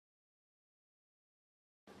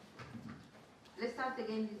Let's start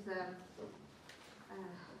again this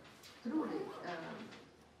truly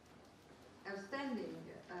outstanding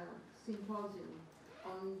symposium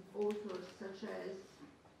on authors such as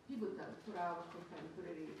pivotal for our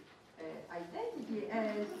contemporary identity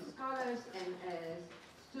as scholars and as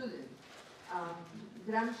students,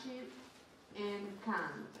 Gramsci and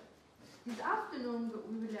Kant. This afternoon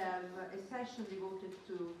we will have a session devoted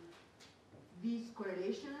to these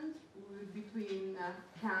correlations between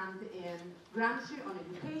Kant and Gramsci on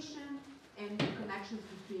education and the connections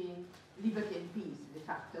between liberty and peace, de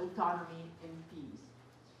facto, autonomy and peace.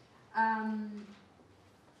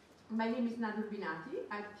 My name is LaVaque Manty.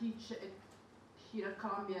 I teach here at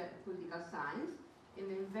Columbia Political Science,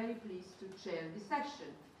 and I'm very pleased to chair this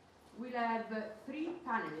session. We'll have 3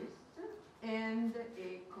 panelists and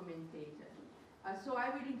a commentator. So I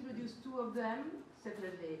will introduce 2 of them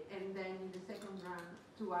separately, and then in the second round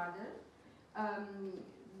 2 others.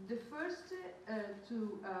 The first to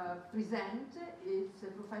present is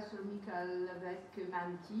Professor LaVaque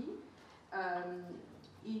Manty.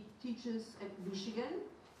 He teaches at Michigan,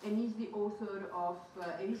 and he's the author of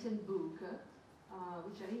a recent book,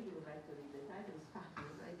 which I really would like to read. The title is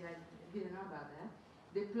fabulous. I didn't know about that.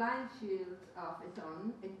 The Playing Fields of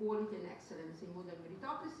Ethon, Equality and Excellence in Modern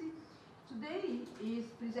Meritocracy. Today he is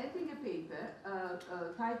presenting a paper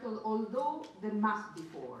titled Although There Must Be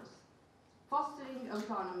Force, Fostering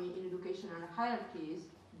Autonomy in Educational Hierarchies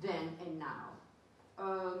Then and Now.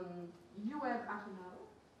 You have half an hour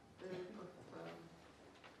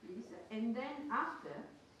please. And then after,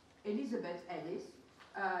 Elizabeth Ellis,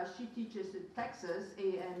 she teaches at Texas,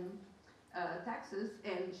 Texas,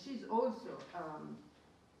 and she's also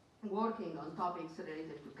working on topics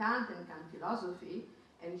related to Kant and Kant philosophy,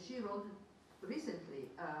 and she wrote recently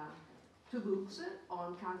 2 books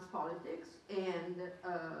on Kant's politics and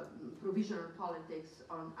provisional politics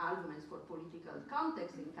on arguments for political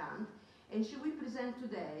context in Kant, and she will present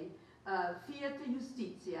today Fiat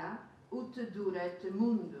Justitia ut duret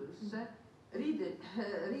mundus,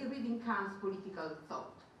 rereading Kant's political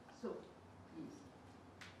thought. So, please.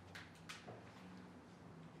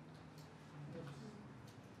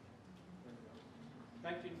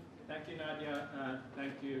 Thank you, Nadia.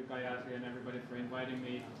 Thank you, Gayatri, and everybody for inviting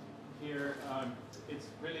me here. It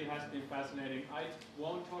really has been fascinating. I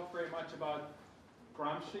won't talk very much about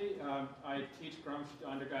Gramsci. I teach Gramsci to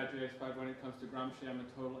undergraduates, but when it comes to Gramsci, I'm a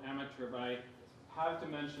total amateur. But I have to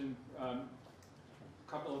mention a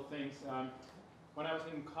couple of things. When I was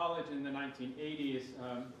in college in the 1980s,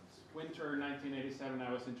 winter 1987,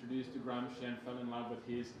 I was introduced to Gramsci and fell in love with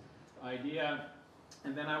his idea.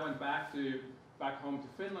 And then I went back home to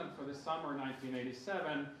Finland for the summer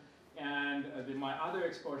 1987, and my other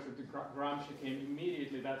exposure to Gramsci came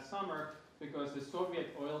immediately that summer because the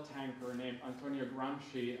Soviet oil tanker named Antonio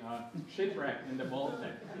Gramsci shipwrecked in the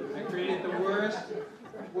Baltic and created the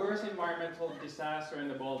worst environmental disaster in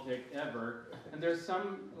the Baltic ever. And there's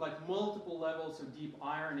multiple levels of deep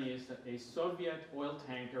ironies that a Soviet oil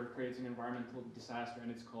tanker creates an environmental disaster, and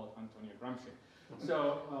it's called Antonio Gramsci.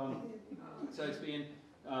 So, so it's been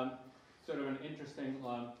sort of an interesting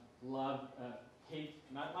love-hate,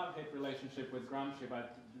 not love-hate relationship with Gramsci,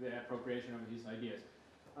 but the appropriation of his ideas.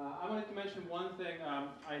 I wanted to mention one thing.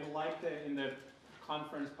 I liked in the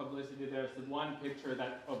conference publicity, there's the one picture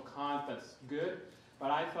of Kant that's good,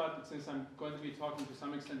 but I thought that since I'm going to be talking to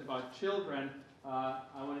some extent about children,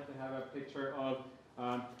 I wanted to have a picture of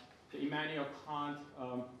the Immanuel Kant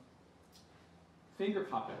finger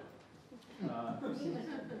puppet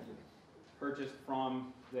purchased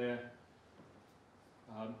from the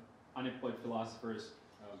Unemployed Philosophers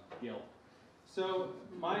Guild. So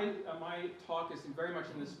my talk is very much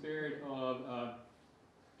in the spirit of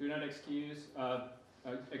do not excuse,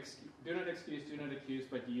 do not accuse,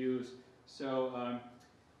 but use. So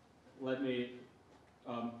let me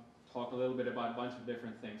talk a little bit about a bunch of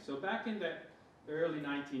different things. So back in the early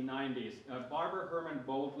 1990s, Barbara Herman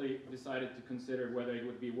boldly decided to consider whether it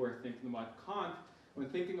would be worth thinking about Kant when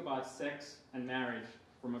thinking about sex and marriage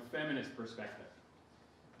from a feminist perspective.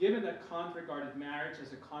 Given that Kant regarded marriage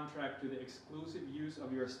as a contract to the exclusive use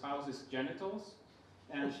of your spouse's genitals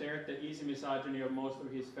and shared the easy misogyny of most of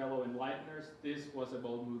his fellow enlighteners, this was a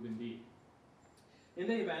bold move indeed. In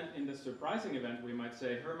the surprising event, we might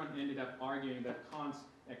say, Herman ended up arguing that Kant's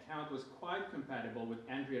account was quite compatible with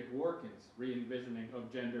Andrea Dworkin's re-envisioning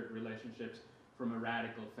of gendered relationships from a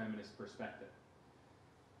radical feminist perspective.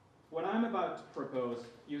 What I'm about to propose,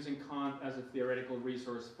 using Kant as a theoretical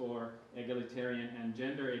resource for egalitarian and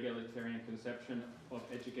gender egalitarian conception of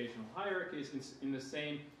educational hierarchies, is in the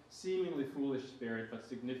same seemingly foolish spirit, but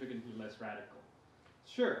significantly less radical.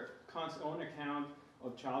 Sure, Kant's own account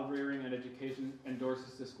of child rearing and education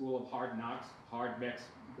endorses the school of hard knocks, hard bets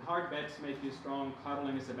make you strong,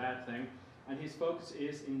 cuddling is a bad thing, and his focus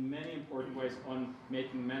is in many important ways on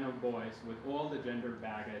making men or boys with all the gender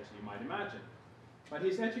baggage you might imagine. But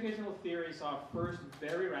his educational theories are first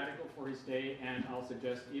very radical for his day, and I'll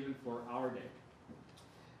suggest even for our day.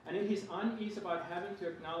 And in his unease about having to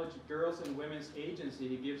acknowledge girls' and women's agency,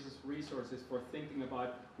 he gives us resources for thinking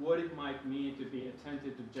about what it might mean to be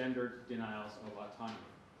attentive to gender denials of autonomy.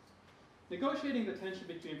 Negotiating the tension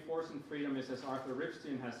between force and freedom is, as Arthur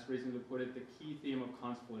Ripstein has recently put it, the key theme of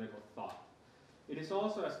Kant's political thought. It is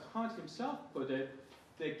also, as Kant himself put it,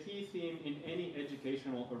 the key theme in any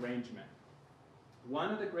educational arrangement.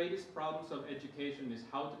 One of the greatest problems of education is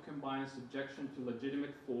how to combine subjection to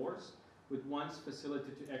legitimate force with one's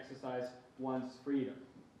facility to exercise one's freedom.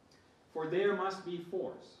 For there must be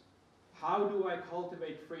force. How do I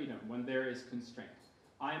cultivate freedom when there is constraint?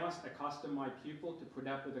 I must accustom my pupil to put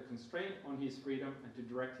up with a constraint on his freedom and to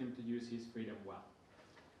direct him to use his freedom well.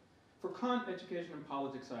 For Kant, education and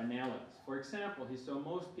politics are analogous. For example, he saw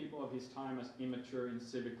most people of his time as immature in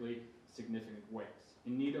civically significant ways,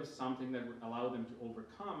 in need of something that would allow them to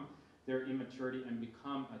overcome their immaturity and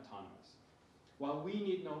become autonomous. While we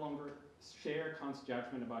need no longer share Kant's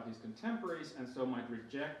judgment about his contemporaries and so might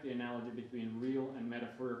reject the analogy between real and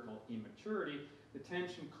metaphorical immaturity, the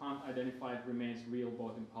tension Kant identified remains real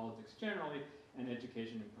both in politics generally and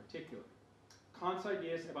education in particular. Kant's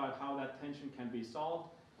ideas about how that tension can be solved,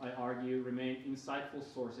 I argue, remain insightful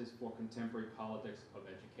sources for contemporary politics of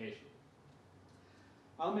education.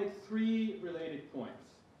 I'll make three related points.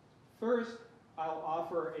 First, I'll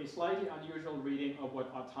offer a slightly unusual reading of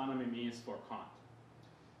what autonomy means for Kant.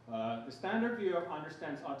 The standard view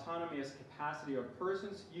understands autonomy as capacity of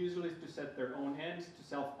persons, usually to set their own ends, to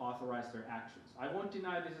self-authorize their actions. I won't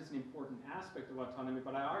deny this is an important aspect of autonomy,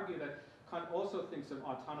 but I argue that Kant also thinks of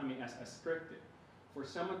autonomy as ascriptive. For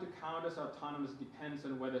someone to count as autonomous depends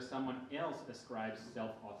on whether someone else ascribes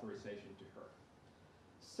self-authorization to her.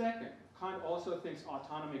 Second, Kant also thinks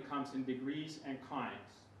autonomy comes in degrees and kinds.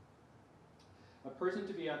 A person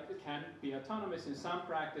can be autonomous in some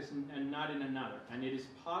practice and not in another, and it is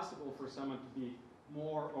possible for someone to be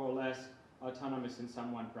more or less autonomous in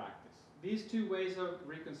some one practice. These two ways of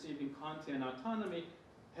reconceiving Kantian autonomy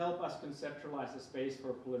help us conceptualize a space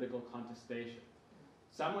for political contestation.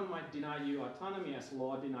 Someone might deny you autonomy as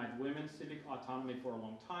law denied women civic autonomy for a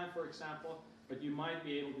long time, for example, but you might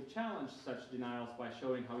be able to challenge such denials by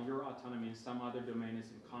showing how your autonomy in some other domain is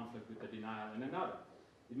in conflict with the denial in another.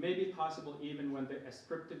 It may be possible even when the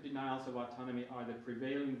ascriptive denials of autonomy are the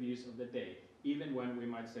prevailing views of the day, even when we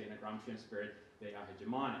might say in a Gramscian spirit they are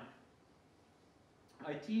hegemonic.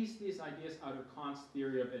 I tease these ideas out of Kant's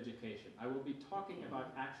theory of education. I will be talking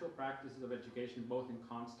about actual practices of education both in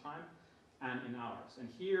Kant's time and in ours. And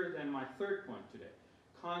here then my third point today.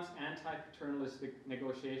 Kant's anti-paternalistic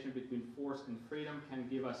negotiation between force and freedom can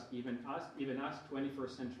give us, even us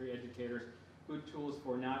 21st century educators, good tools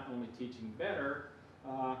for not only teaching better,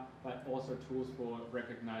 but also tools for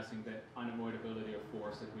recognizing the unavoidability of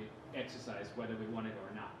force that we exercise whether we want it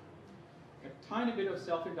or not. A tiny bit of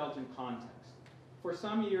self-indulgent context. For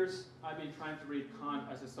some years, I've been trying to read Kant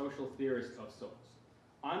as a social theorist of sorts.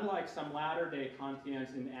 Unlike some latter-day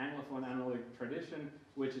Kantians in the Anglophone analytic tradition,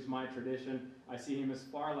 which is my tradition, I see him as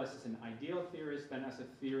far less as an ideal theorist than as a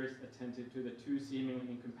theorist attentive to the two seemingly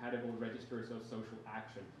incompatible registers of social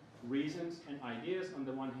action, reasons and ideas on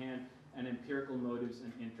the one hand, and empirical motives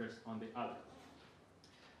and interests on the other.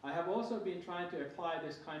 I have also been trying to apply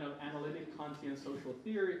this kind of analytic Kantian social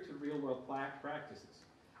theory to real-world practices.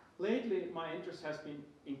 Lately, my interest has been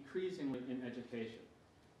increasingly in education.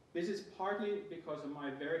 This is partly because of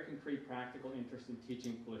my very concrete practical interest in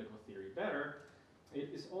teaching political theory better. It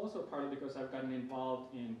is also partly because I've gotten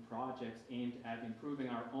involved in projects aimed at improving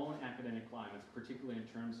our own academic climates, particularly in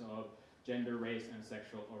terms of gender, race, and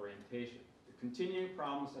sexual orientation. Continuing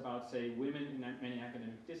problems about, say, women in many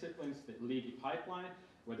academic disciplines, the leaky pipeline,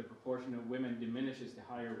 where the proportion of women diminishes the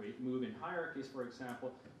higher we move in hierarchies, for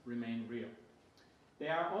example, remain real. They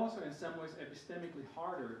are also in some ways epistemically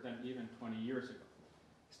harder than even 20 years ago.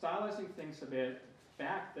 Stylizing things a bit,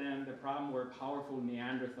 back then the problem were powerful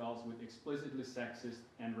Neanderthals with explicitly sexist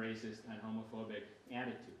and racist and homophobic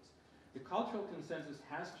attitudes. The cultural consensus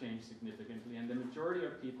has changed significantly, and the majority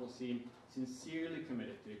of people seem sincerely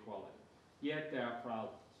committed to equality. Yet there are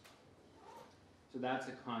problems. So that's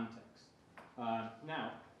a context.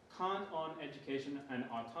 Now, Kant on education and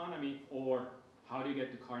autonomy, or how do you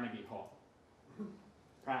get to Carnegie Hall?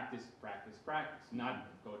 Practice, practice, practice, not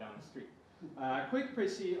go down the street. Quick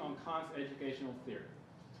précis on Kant's educational theory.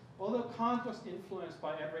 Although Kant was influenced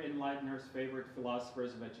by every enlightener's favorite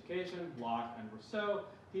philosophers of education, Locke and Rousseau,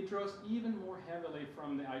 he draws even more heavily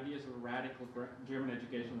from the ideas of radical German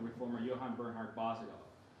educational reformer Johann Bernhard Basedow.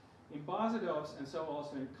 In Basedow's, and so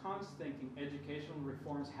also in Kant's thinking, educational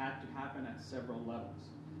reforms had to happen at several levels.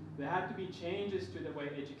 There had to be changes to the way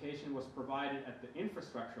education was provided at the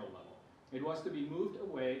infrastructural level. It was to be moved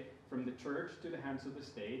away from the church to the hands of the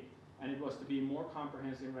state, and it was to be more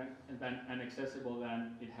comprehensive and accessible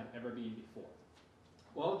than it had ever been before.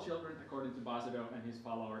 All children, according to Basedow and his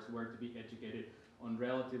followers, were to be educated on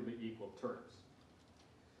relatively equal terms.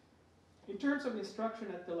 In terms of instruction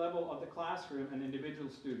at the level of the classroom and individual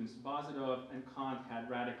students, Basedow and Kant had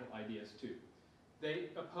radical ideas too. They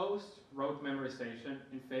opposed rote memorization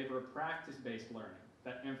in favor of practice-based learning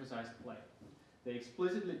that emphasized play. They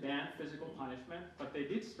explicitly banned physical punishment, but they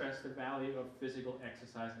did stress the value of physical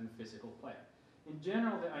exercise and physical play. In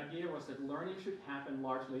general, the idea was that learning should happen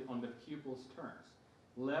largely on the pupil's terms,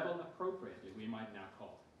 level appropriately, we might now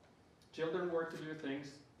call it. Children were to do things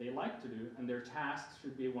they like to do, and their tasks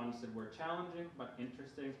should be ones that were challenging but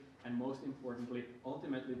interesting, and most importantly,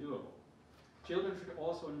 ultimately doable. Children should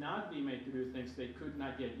also not be made to do things they could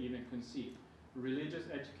not yet even conceive. Religious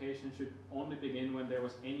education should only begin when there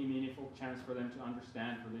was any meaningful chance for them to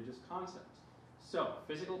understand religious concepts. So,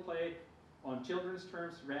 physical play on children's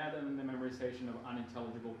terms rather than the memorization of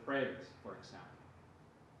unintelligible prayers, for example.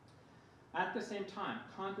 At the same time,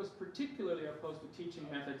 Kant was particularly opposed to teaching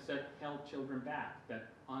methods that held children back, that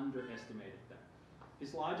underestimated them.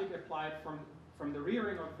 His logic applied from the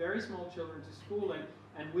rearing of very small children to schooling,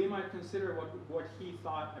 and we might consider what he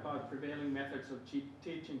thought about prevailing methods of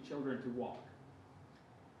teaching children to walk.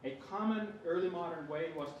 A common early modern way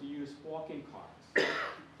was to use walking carts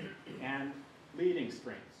and leading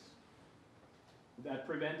strings that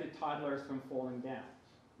prevented toddlers from falling down.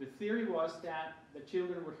 The theory was that the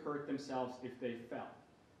children would hurt themselves if they fell.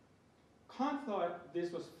 Kant thought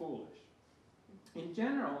this was foolish. In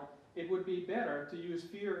general, it would be better to use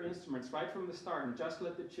fewer instruments right from the start and just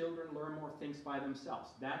let the children learn more things by themselves.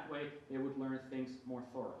 That way, they would learn things more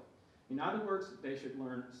thoroughly. In other words, they should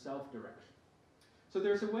learn self-direction. So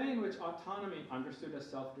there's a way in which autonomy, understood as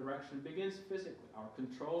self-direction, begins physically. Our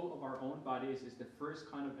control of our own bodies is the first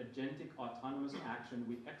kind of agentic autonomous action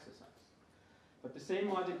we exercise. But the same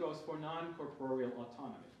logic goes for non-corporeal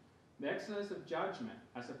autonomy. The exercise of judgment,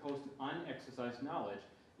 as opposed to unexercised knowledge,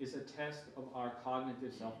 is a test of our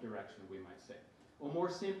cognitive self-direction, we might say. Or more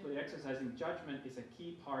simply, exercising judgment is a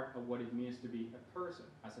key part of what it means to be a person,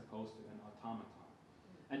 as opposed to an automaton.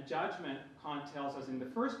 And judgment, Kant tells us in the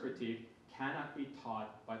first critique, cannot be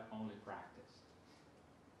taught but only practiced.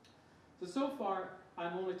 So far,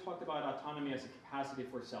 I've only talked about autonomy as a capacity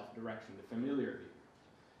for self-direction, the familiar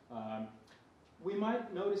view. We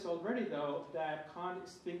might notice already, though, that Kant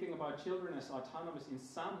is thinking about children as autonomous in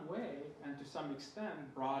some way, and to some extent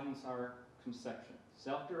broadens our conception.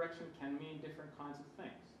 Self-direction can mean different kinds of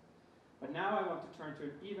things. But now I want to turn to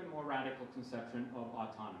an even more radical conception of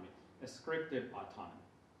autonomy, ascriptive autonomy.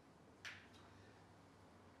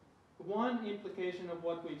 One implication of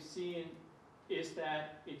what we've seen is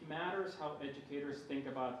that it matters how educators think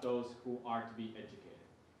about those who are to be educated.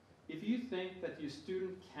 If you think that your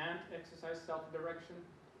student can't exercise self-direction,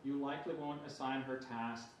 you likely won't assign her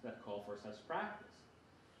tasks that call for such practice.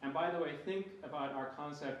 And by the way, think about our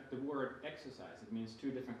concept, the word exercise. It means two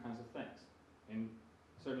different kinds of things,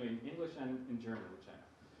 certainly in English and in German, which I know.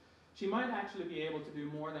 She might actually be able to do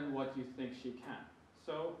more than what you think she can.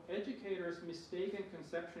 So educators' mistaken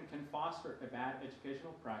conception can foster a bad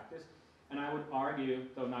educational practice, and I would argue,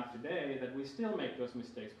 though not today, that we still make those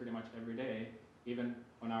mistakes pretty much every day, even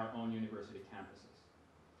on our own university campuses.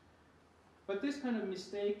 But this kind of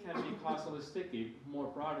mistake can be causally sticky more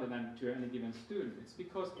broadly than to any given student. It's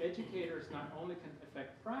because educators not only can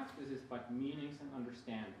affect practices, but meanings and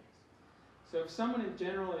understandings. So if someone in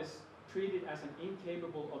general is treated as an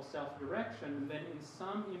incapable of self-direction, then in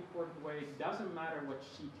some important way, it doesn't matter what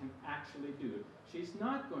she can actually do. She's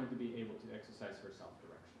not going to be able to exercise her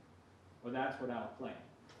self-direction. Well, that's what I'll claim.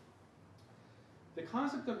 The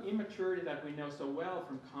concept of immaturity that we know so well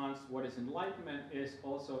from Kant's What is Enlightenment is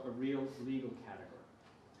also a real legal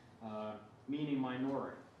category, meaning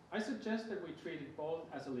minority. I suggest that we treat it both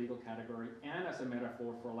as a legal category and as a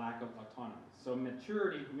metaphor for lack of autonomy. So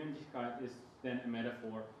maturity, Mündigkeit, is then a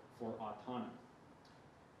metaphor for autonomy.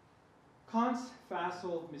 Kant's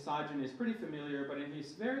facile misogyny is pretty familiar, but in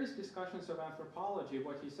his various discussions of anthropology,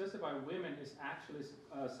 what he says about women is actually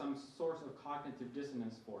some source of cognitive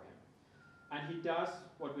dissonance for him. And he does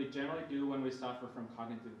what we generally do when we suffer from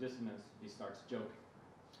cognitive dissonance. He starts joking.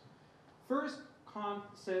 First, Kant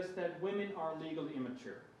says that women are legally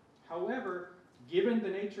immature. However, given the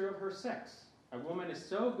nature of her sex, a woman is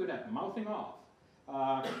so good at mouthing off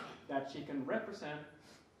that she can represent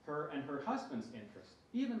her and her husband's interest,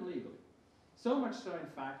 even legally. So much so, in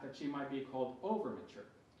fact, that she might be called overmature,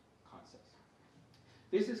 Kant says.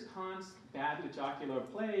 This is Kant's badly jocular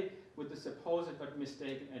play with the supposed but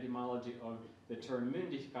mistaken etymology of the term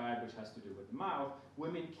Mündigkeit, which has to do with the mouth.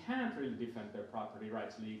 Women can't really defend their property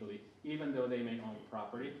rights legally, even though they may own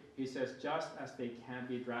property. He says, just as they can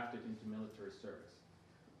be drafted into military service.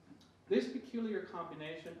 This peculiar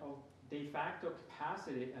combination of de facto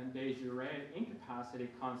capacity and de jure incapacity,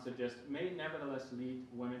 Kant suggests, may nevertheless lead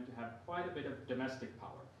women to have quite a bit of domestic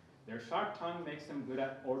power. Their sharp tongue makes them good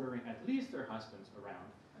at ordering at least their husbands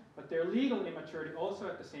around, but their legal immaturity also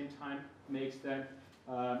at the same time makes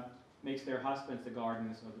their husbands the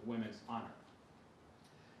guardians of the women's honor.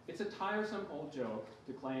 It's a tiresome old joke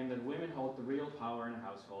to claim that women hold the real power in a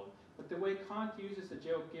household, but the way Kant uses the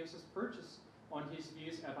joke gives us purchase on his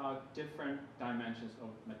views about different dimensions of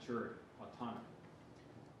maturity, autonomy.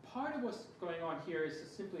 Part of what's going on here is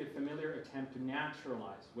simply a familiar attempt to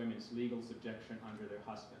naturalize women's legal subjection under their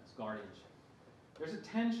husband's guardianship. There's a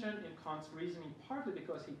tension in Kant's reasoning, partly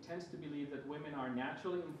because he tends to believe that women are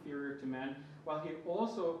naturally inferior to men, while he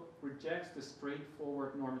also rejects the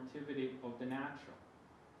straightforward normativity of the natural.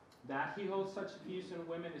 That he holds such views in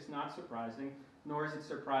women is not surprising, nor is it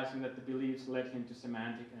surprising that the beliefs led him to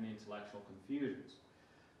semantic and intellectual confusions.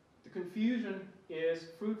 The confusion is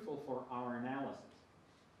fruitful for our analysis.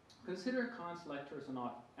 Consider Kant's lectures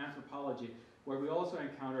on anthropology, where we also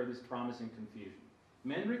encounter this promising confusion.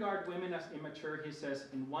 Men regard women as immature, he says,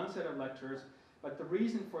 in one set of lectures, but the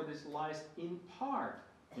reason for this lies in part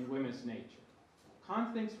in women's nature.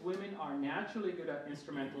 Kant thinks women are naturally good at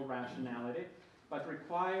instrumental rationality, but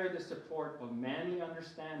require the support of manly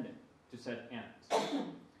understanding to set ends.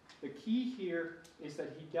 The key here is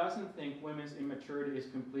that he doesn't think women's immaturity is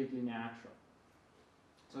completely natural.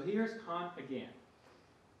 So here's Kant again.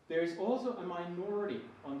 There is also a minority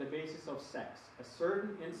on the basis of sex.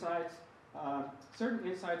 Certain insights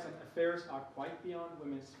and affairs are quite beyond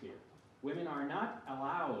women's sphere. Women are not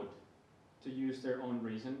allowed to use their own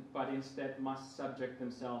reason, but instead must subject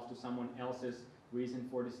themselves to someone else's reason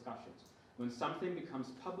for discussions. When something becomes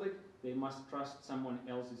public, they must trust someone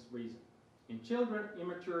else's reason. In children,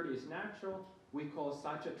 immaturity is natural. We call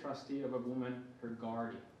such a trustee of a woman her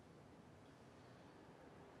guardian.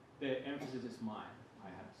 The emphasis is mine, I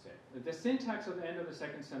have to say. The syntax of the end of the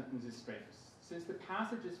second sentence is strange. Since the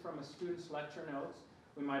passage is from a student's lecture notes,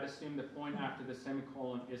 we might assume the point after the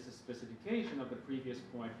semicolon is a specification of the previous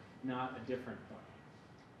point, not a different point.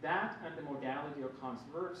 That and the modality of Kant's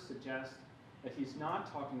verbs suggest that he's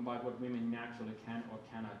not talking about what women naturally can or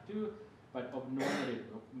cannot do, but of normative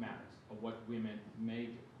matters, of what women may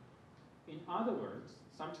do. In other words,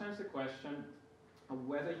 sometimes the question of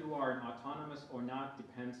whether you are autonomous or not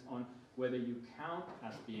depends on whether you count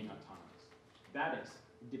as being autonomous. That is,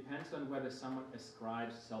 it depends on whether someone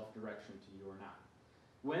ascribes self-direction to you or not.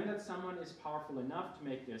 When that someone is powerful enough to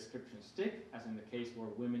make the ascription stick, as in the case where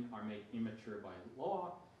women are made immature by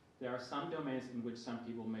law, there are some domains in which some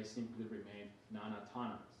people may simply remain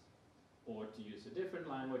non-autonomous. Or to use a different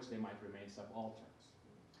language, they might remain subalterns.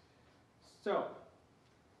 So,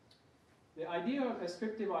 the idea of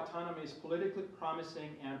ascriptive autonomy is politically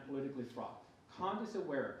promising and politically fraught. Kant is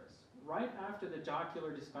aware of this. Right after the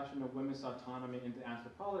jocular discussion of women's autonomy into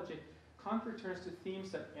anthropology, Kant returns to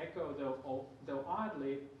themes that echo, though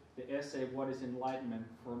oddly, the essay What is Enlightenment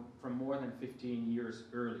from more than 15 years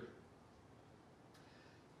earlier.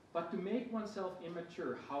 But to make oneself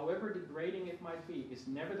immature, however degrading it might be, is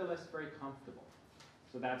nevertheless very comfortable.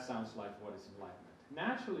 So that sounds like what is enlightenment.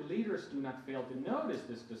 Naturally, leaders do not fail to notice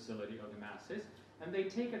this docility of the masses, and they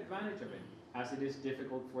take advantage of it, as it is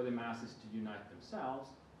difficult for the masses to unite themselves,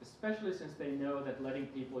 especially since they know that letting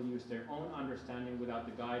people use their own understanding without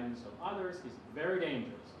the guidance of others is very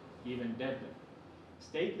dangerous, even deadly.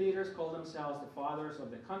 State leaders call themselves the fathers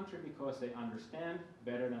of the country because they understand,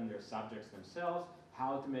 better than their subjects themselves,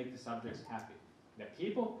 how to make the subjects happy. The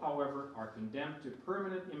people, however, are condemned to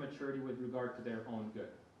permanent immaturity with regard to their own good.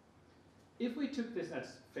 If we took this at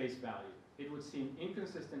face value, it would seem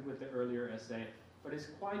inconsistent with the earlier essay, but it's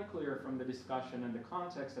quite clear from the discussion and the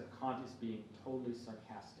context that Kant is being totally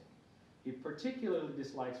sarcastic. He particularly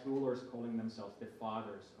dislikes rulers calling themselves the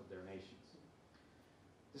fathers of their nations.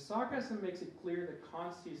 The sarcasm makes it clear that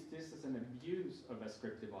Kant sees this as an abuse of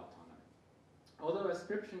ascriptive autonomy. Although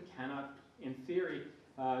ascription cannot, in theory,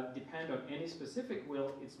 depend on any specific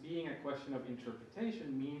will, its being a question of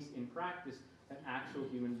interpretation means in practice that actual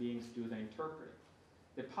human beings do the interpreting.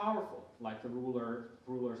 The powerful, like the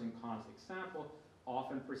rulers in Kant's example,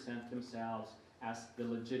 often present themselves as the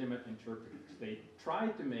legitimate interpreters. They try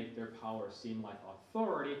to make their power seem like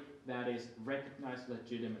authority, that is, recognized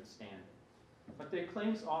legitimate standing. But their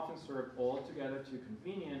claims often serve altogether too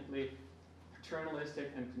conveniently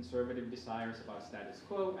paternalistic and conservative desires about status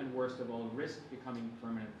quo, and worst of all, risk becoming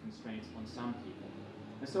permanent constraints on some people.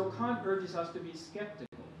 And so Kant urges us to be skeptical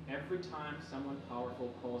every time someone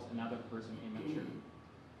powerful calls another person immature.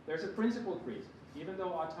 There's a principled reason. Even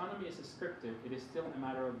though autonomy is ascriptive, it is still a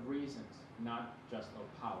matter of reasons, not just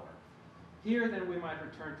of power. Here, then, we might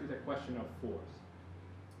return to the question of force.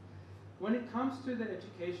 When it comes to the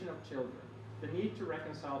education of children, the need to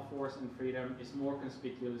reconcile force and freedom is more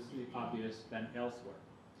conspicuously obvious than elsewhere.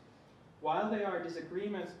 While there are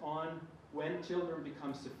disagreements on when children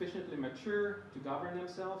become sufficiently mature to govern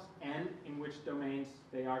themselves and in which domains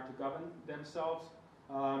they are to govern themselves,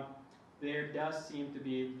 there does seem to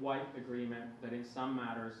be wide agreement that in some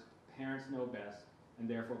matters parents know best and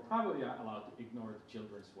therefore probably are allowed to ignore the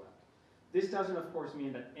children's will. This doesn't, of course,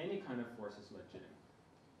 mean that any kind of force is legitimate.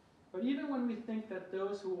 But even when we think that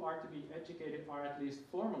those who are to be educated are at least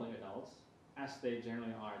formally adults, as they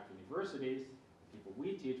generally are at universities, people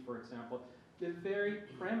we teach, for example, the very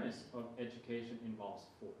premise of education involves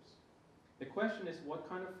force. The question is what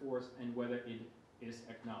kind of force and whether it is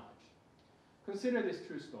acknowledged. Consider this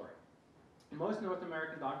true story. In most North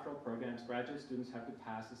American doctoral programs, graduate students have to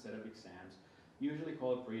pass a set of exams, usually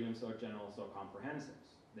called prelims or generals or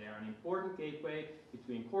comprehensives. They are an important gateway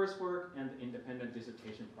between coursework and the independent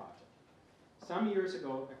dissertation project. Some years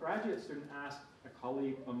ago, a graduate student asked a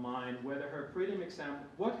colleague of mine what her prelim exam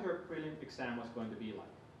was going to be like.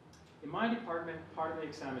 In my department, part of the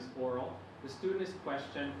exam is oral. The student is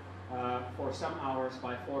questioned for some hours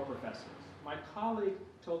by 4 professors. My colleague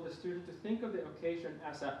told the student to think of the occasion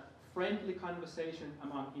as a friendly conversation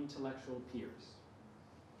among intellectual peers.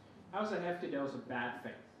 That was a hefty dose of bad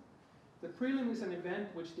faith. The prelim is an event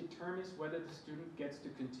which determines whether the student gets to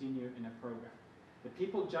continue in a program. The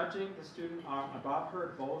people judging the student are above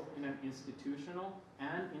her both in an institutional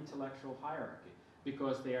and intellectual hierarchy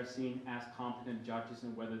because they are seen as competent judges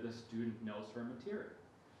in whether the student knows her material.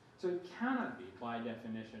 So it cannot be, by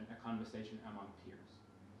definition, a conversation among peers.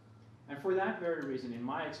 And for that very reason, in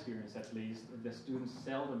my experience at least, the students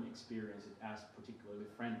seldom experience it as a particularly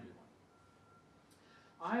friendly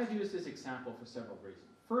one. I have used this example for several reasons.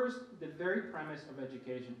 First, the very premise of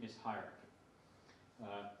education is hierarchy.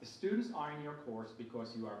 The students are in your course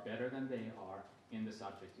because you are better than they are in the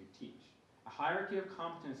subject you teach. A hierarchy of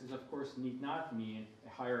competences, of course, need not mean a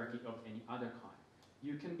hierarchy of any other kind.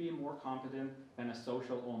 You can be more competent than a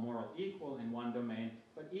social or moral equal in one domain,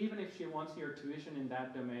 but even if she wants your tuition in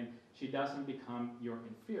that domain, she doesn't become your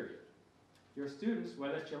inferior. Your students,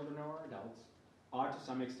 whether children or adults, are to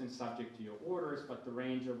some extent subject to your orders, but the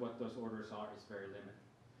range of what those orders are is very limited.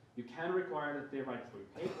 You can require that they write 3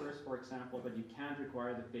 papers, for example, but you can't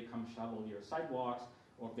require that they come shovel your sidewalks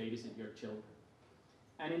or babysit your children.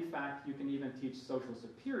 And in fact, you can even teach social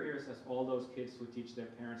superiors, as all those kids who teach their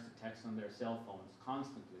parents to text on their cell phones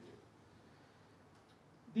constantly do.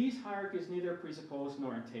 These hierarchies neither presuppose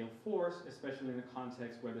nor entail force, especially in a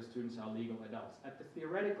context where the students are legal adults. At the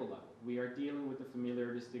theoretical level, we are dealing with the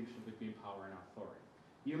familiar distinction between power and authority.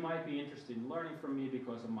 You might be interested in learning from me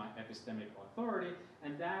because of my epistemic authority,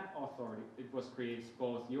 and that authority, creates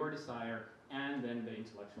both your desire and then the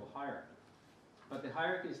intellectual hierarchy. But the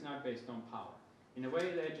hierarchy is not based on power. In a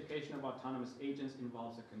way, the education of autonomous agents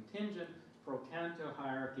involves a contingent, pro-canto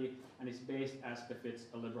hierarchy, and is based, as befits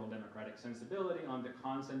a liberal democratic sensibility, on the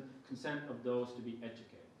consent of those to be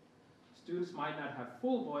educated. Students might not have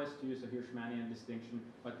full voice, to use a Hirschmanian distinction,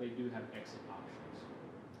 but they do have exit options.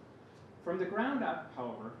 From the ground up,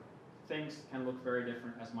 however, things can look very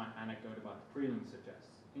different, as my anecdote about the prelim suggests.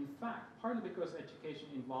 In fact, partly because education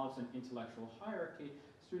involves an intellectual hierarchy,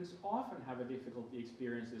 students often have a difficulty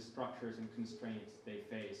experiencing the structures and constraints they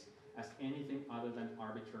face as anything other than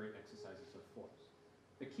arbitrary exercises of force.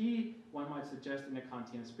 The key, one might suggest in a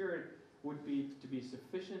Kantian spirit, would be to be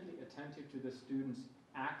sufficiently attentive to the student's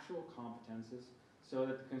actual competences so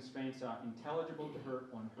that the constraints are intelligible to her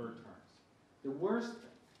on her terms. The worst thing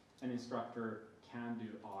an instructor can do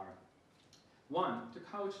are, 1, to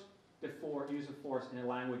couch the use of force in a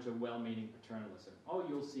language of well-meaning paternalism. Oh,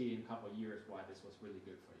 you'll see in a couple of years why this was really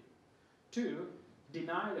good for you. 2,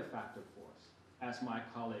 deny the fact of force, as my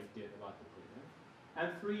colleague did about the prelim.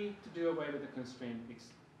 And 3, to do away with the constraint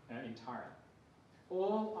entirely.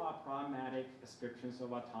 All are pragmatic ascriptions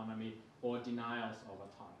of autonomy or denials of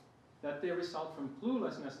autonomy. That they result from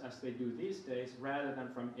cluelessness, as they do these days, rather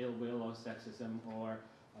than from ill will or sexism or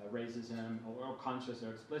racism or conscious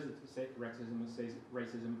or explicit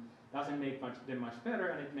racism, doesn't make them much better,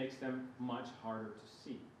 and it makes them much harder to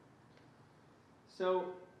see. So,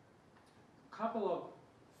 a couple of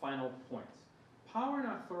final points. Power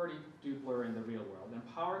and authority do blur in the real world,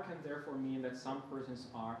 and power can therefore mean that some persons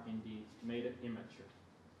are indeed made immature.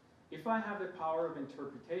 If I have the power of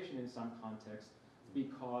interpretation in some context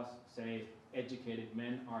because, say, educated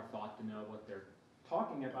men are thought to know what they're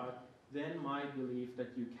talking about, then my belief that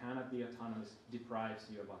you cannot be autonomous deprives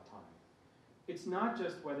you of autonomy. It's not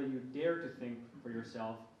just whether you dare to think for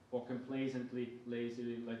yourself or complacently,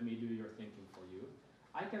 lazily let me do your thinking for you.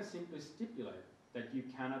 I can simply stipulate that you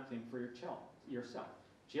cannot think for yourself.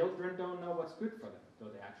 Children don't know what's good for them, though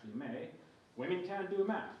they actually may. Women can't do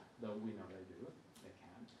math, though we know they do. They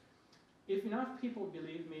can't. If enough people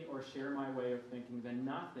believe me or share my way of thinking, then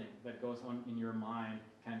nothing that goes on in your mind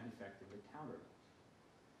can effectively counter it.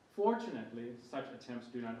 Fortunately, such attempts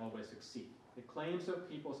do not always succeed. The claims of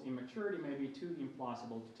people's immaturity may be too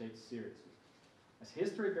implausible to take seriously. As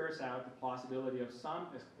history bears out, the plausibility of some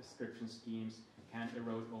ascription schemes can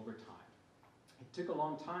erode over time. It took a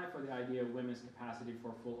long time for the idea of women's capacity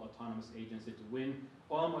for full autonomous agency to win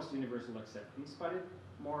almost universal acceptance, but it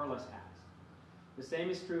more or less has. The same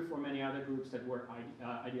is true for many other groups that were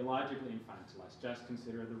ideologically infantilized. Just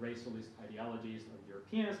consider the racialist ideologies of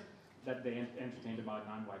Europeans that they entertained about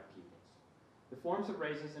non-white peoples. The forms of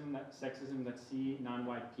racism, sexism that see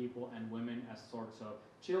non-white people and women as sorts of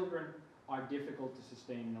children are difficult to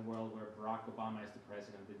sustain in a world where Barack Obama is the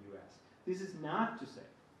president of the US. This is not to say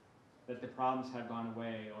that the problems have gone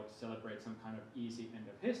away or to celebrate some kind of easy end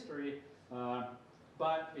of history,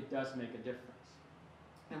 but it does make a difference.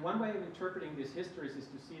 And one way of interpreting these histories is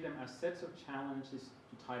to see them as sets of challenges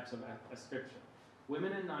to types of ascription.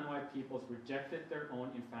 Women and non-white peoples rejected their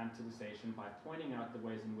own infantilization by pointing out the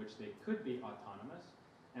ways in which they could be autonomous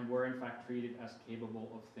and were in fact treated as capable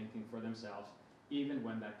of thinking for themselves, even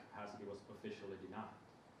when that capacity was officially denied.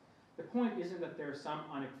 The point isn't that there's some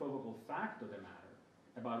unequivocal fact of the matter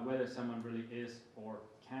about whether someone really is or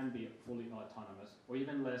can be fully autonomous, or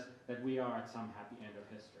even less, that we are at some happy end of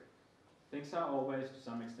history. Things are always, to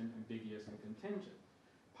some extent, ambiguous and contingent.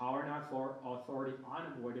 Power and authority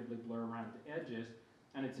unavoidably blur around the edges,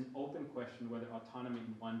 and it's an open question whether autonomy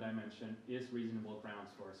in one dimension is reasonable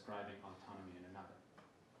grounds for ascribing autonomy in another.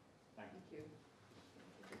 Thank you. Thank you.